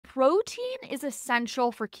protein is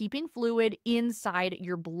essential for keeping fluid inside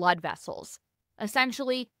your blood vessels.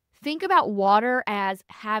 Essentially, think about water as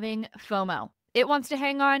having FOMO. It wants to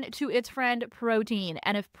hang on to its friend protein.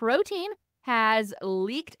 And if protein has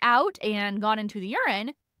leaked out and gone into the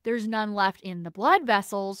urine, there's none left in the blood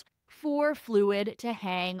vessels for fluid to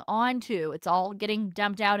hang on to. It's all getting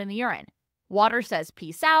dumped out in the urine. Water says,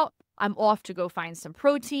 peace out. I'm off to go find some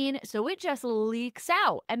protein. So it just leaks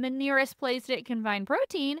out. And the nearest place that it can find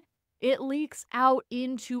protein, it leaks out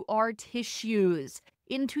into our tissues,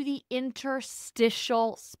 into the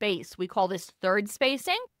interstitial space. We call this third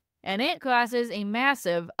spacing, and it causes a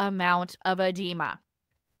massive amount of edema.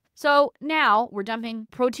 So now we're dumping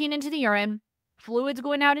protein into the urine, fluids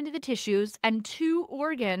going out into the tissues, and two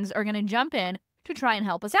organs are going to jump in to try and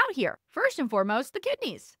help us out here. First and foremost, the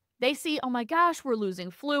kidneys. They see, oh my gosh, we're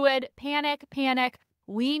losing fluid. Panic, panic.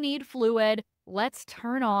 We need fluid. Let's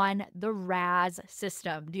turn on the RAS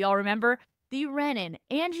system. Do y'all remember? The renin,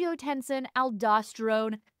 angiotensin,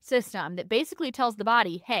 aldosterone system that basically tells the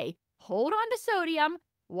body, hey, hold on to sodium.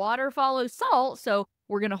 Water follows salt, so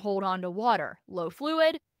we're going to hold on to water. Low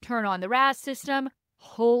fluid, turn on the RAS system,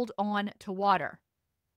 hold on to water.